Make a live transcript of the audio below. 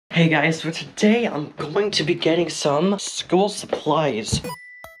Hey guys, so today I'm going to be getting some school supplies.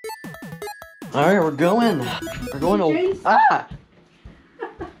 Alright, we're going to...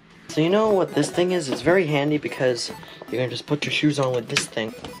 So you know what this thing is? It's very handy because you're gonna just put your shoes on with this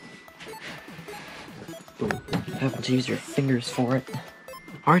thing. Boom. You have to use your fingers for it.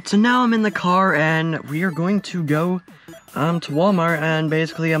 Alright, so now I'm in the car and we are going to go to Walmart and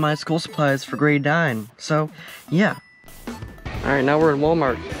basically get my school supplies for grade 9. So, yeah. Alright, now we're in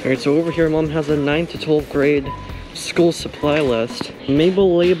Walmart. Alright, so over here Mom has a 9 to 12th grade school supply list.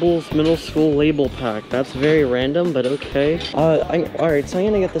 Mabel Labels Middle School Label Pack. That's very random, but okay. Alright, so I'm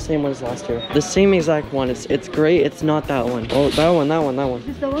gonna get the same one as last year. The same exact one. It's great. It's not that one. Oh, that one. Is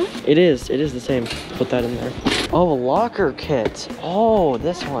this the one? It is the same. Put that in there. Oh, a locker kit. Oh,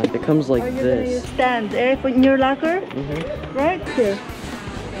 this one. It comes like this. Are you gonna use stand in your locker? Mm-hmm. Right here.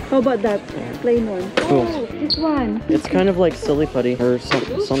 How about that plain one? Cool. Oh, this one. It's kind of like Silly Putty or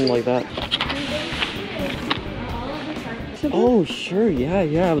something like that. Oh, sure, yeah,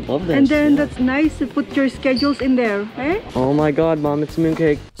 I would love this. And then that's nice to put your schedules in there, eh? Oh my god, Mom, it's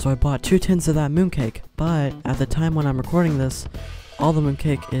mooncake. So I bought 2 tins of that mooncake, but at the time when I'm recording this, all the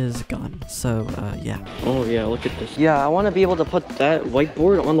mooncake is gone. So, yeah. Oh yeah, look at this. Yeah, I want to be able to put that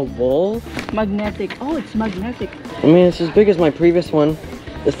whiteboard on the wall. Magnetic. Oh, it's magnetic. I mean, it's as big as my previous one.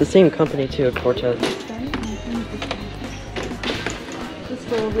 It's the same company too, Cortez.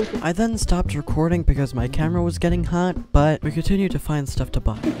 I then stopped recording because my camera was getting hot, but we continued to find stuff to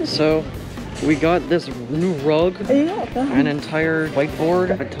buy. So, we got this new rug, an entire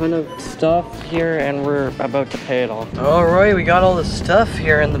whiteboard, a ton of stuff here, and we're about to pay it all. Alright, we got all the stuff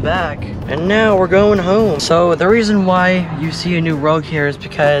here in the back, and now we're going home. So, the reason why you see a new rug here is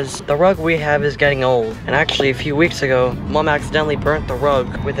because the rug we have is getting old. And actually, a few weeks ago, Mom accidentally burnt the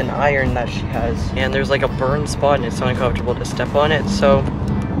rug with an iron that she has. And there's like a burn spot, and it's so uncomfortable to step on it, so,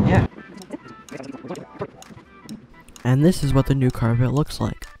 yeah. And this is what the new carpet looks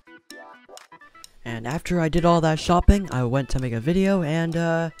like. And after I did all that shopping, I went to make a video, and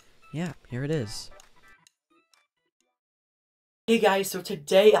yeah, here it is. Hey guys, so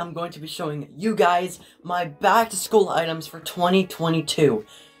today I'm going to be showing you guys my back to school items for 2022.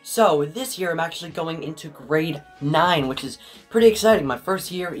 So this year I'm actually going into grade 9, which is pretty exciting. My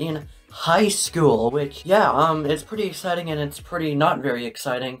first year in high school, which, yeah, it's pretty exciting and it's pretty not very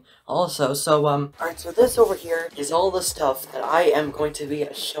exciting also. So, alright, so this over here is all the stuff that I am going to be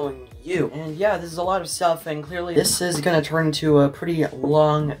showing you. And yeah, this is a lot of stuff, and clearly this is gonna turn into a pretty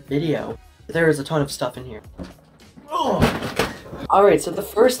long video. There is a ton of stuff in here. Alright, so the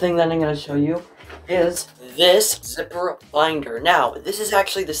first thing that I'm gonna show you is this zipper binder. Now, this is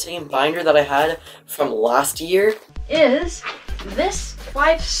actually the same binder that I had from last year. Is this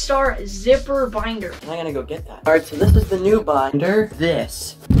 5-star zipper binder. I'm gonna go get that. Alright, so this is the new binder.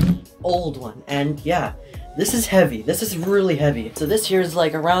 This old one. And yeah, this is heavy. This is really heavy. So this here is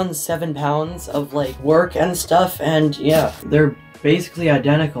like around 7 pounds of like work and stuff. And yeah, they're basically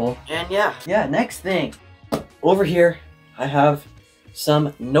identical. And yeah, next thing. Over here, I have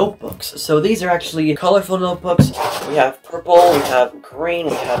some notebooks. So these are actually colorful notebooks. We have purple, we have green,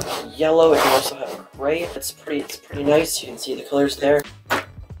 we have yellow, and we also have gray. It's pretty nice. You can see the colors there.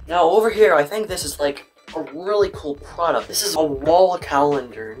 Now over here, I think this is like a really cool product. This is a wall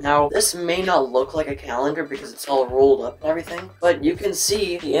calendar. Now, this may not look like a calendar because it's all rolled up and everything, but you can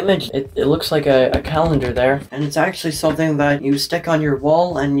see the image. It looks like a calendar there, and it's actually something that you stick on your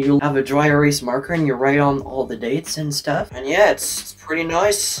wall, and you have a dry erase marker, and you write on all the dates and stuff. And yeah, it's pretty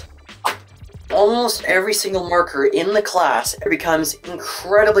nice. Almost every single marker in the class becomes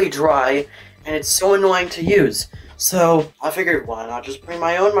incredibly dry, and it's so annoying to use. So, I figured, why not just bring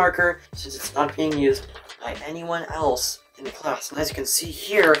my own marker, since it's not being used by anyone else in the class. And as you can see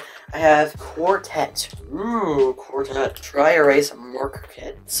here, I have Quartet. Ooh, Quartet dry erase marker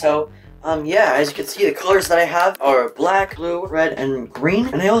kit. So, yeah, as you can see, the colors that I have are black, blue, red, and green.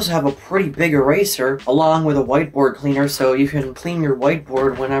 And I also have a pretty big eraser, along with a whiteboard cleaner, so you can clean your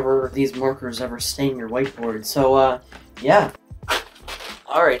whiteboard whenever these markers ever stain your whiteboard. So, yeah.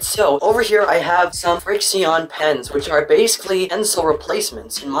 Alright, so over here I have some Frixion pens, which are basically pencil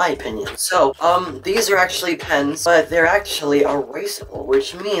replacements, in my opinion. So, these are actually pens, but they're actually erasable,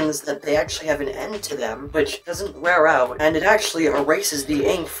 which means that they actually have an end to them, which doesn't wear out, and it actually erases the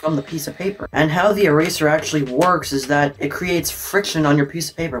ink from the piece of paper. And how the eraser actually works is that it creates friction on your piece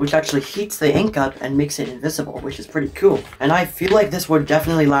of paper, which actually heats the ink up and makes it invisible, which is pretty cool. And I feel like this would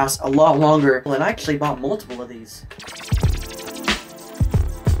definitely last a lot longer, and I actually bought multiple of these.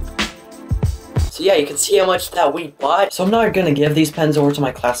 So yeah, you can see how much that we bought. So I'm not gonna give these pens over to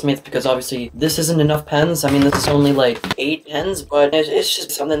my classmates because obviously this isn't enough pens. I mean, this is only like 8 pens, but it's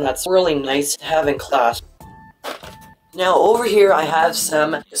just something that's really nice to have in class. Now over here I have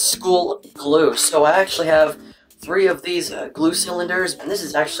some school glue. So I actually have 3 of these glue cylinders, and this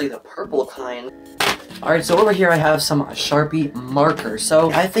is actually the purple kind. Alright, so over here I have some Sharpie markers.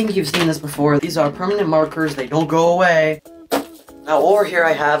 So I think you've seen this before. These are permanent markers, they don't go away. Now over here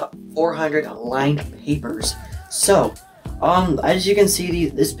I have 400 lined papers. So, as you can see,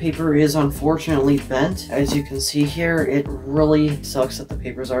 this paper is unfortunately bent. As you can see here, it really sucks that the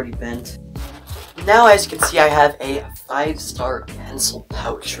paper is already bent. Now, as you can see, I have a 5-star pencil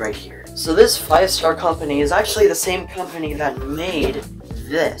pouch right here. So this 5-star company is actually the same company that made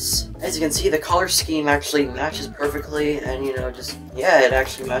this. As you can see, the color scheme actually matches perfectly, and you know, just, yeah, it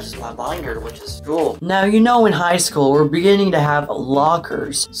actually matches my binder, which is cool. Now, you know, in high school, we're beginning to have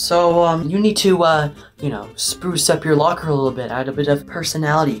lockers. So, you need to, you know, spruce up your locker a little bit, add a bit of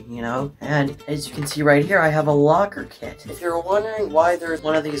personality, you know? And as you can see right here, I have a locker kit. If you're wondering why there's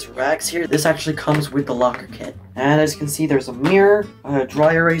one of these racks here, this actually comes with the locker kit. And as you can see, there's a mirror, a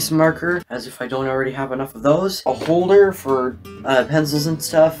dry erase marker, as if I don't already have enough of those, a holder for pencils and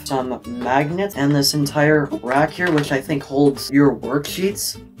stuff, some magnets, and this entire rack here, which I think holds your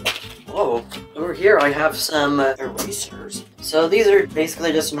worksheets. Whoa, over here I have some erasers. So these are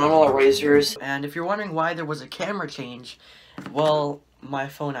basically just normal erasers, and if you're wondering why there was a camera change, well, my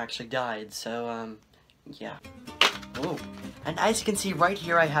phone actually died, so, yeah. Whoa. And as you can see right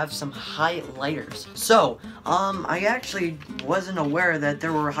here, I have some highlighters. So, I actually wasn't aware that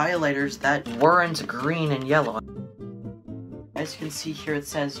there were highlighters that weren't green and yellow. As you can see here, it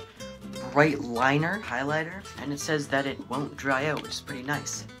says bright liner highlighter, and it says that it won't dry out, which is pretty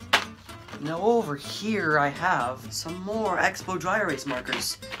nice. Now over here I have some more Expo dry erase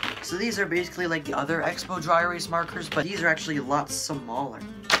markers. So these are basically like the other Expo dry erase markers, but these are actually a lot smaller.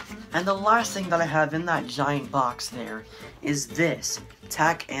 And the last thing that I have in that giant box there is this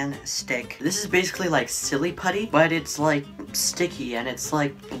tack and stick. This is basically like silly putty, but it's like sticky and it's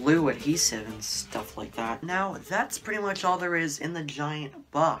like glue adhesive and stuff like that. Now that's pretty much all there is in the giant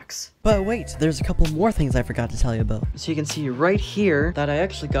box. But wait, there's a couple more things I forgot to tell you about. So you can see right here that I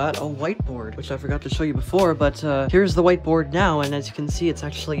actually got a whiteboard, which I forgot to show you before, but here's the whiteboard now, and as you can see, it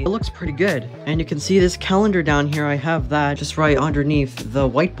looks pretty good. And you can see this calendar down here, I have that just right underneath the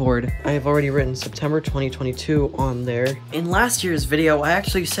whiteboard. I have already written September 2022 on there. In last year's video, I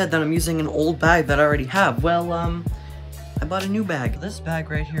actually said that I'm using an old bag that I already have. Well, I bought a new bag. This bag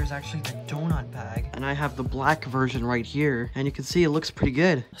right here is actually the donut bag, and I have the black version right here, and you can see it looks pretty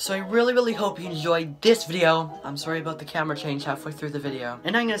good. So I really hope you enjoyed this video. I'm sorry about the camera change halfway through the video,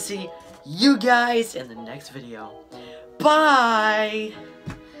 and I'm gonna see you guys in the next video. Bye!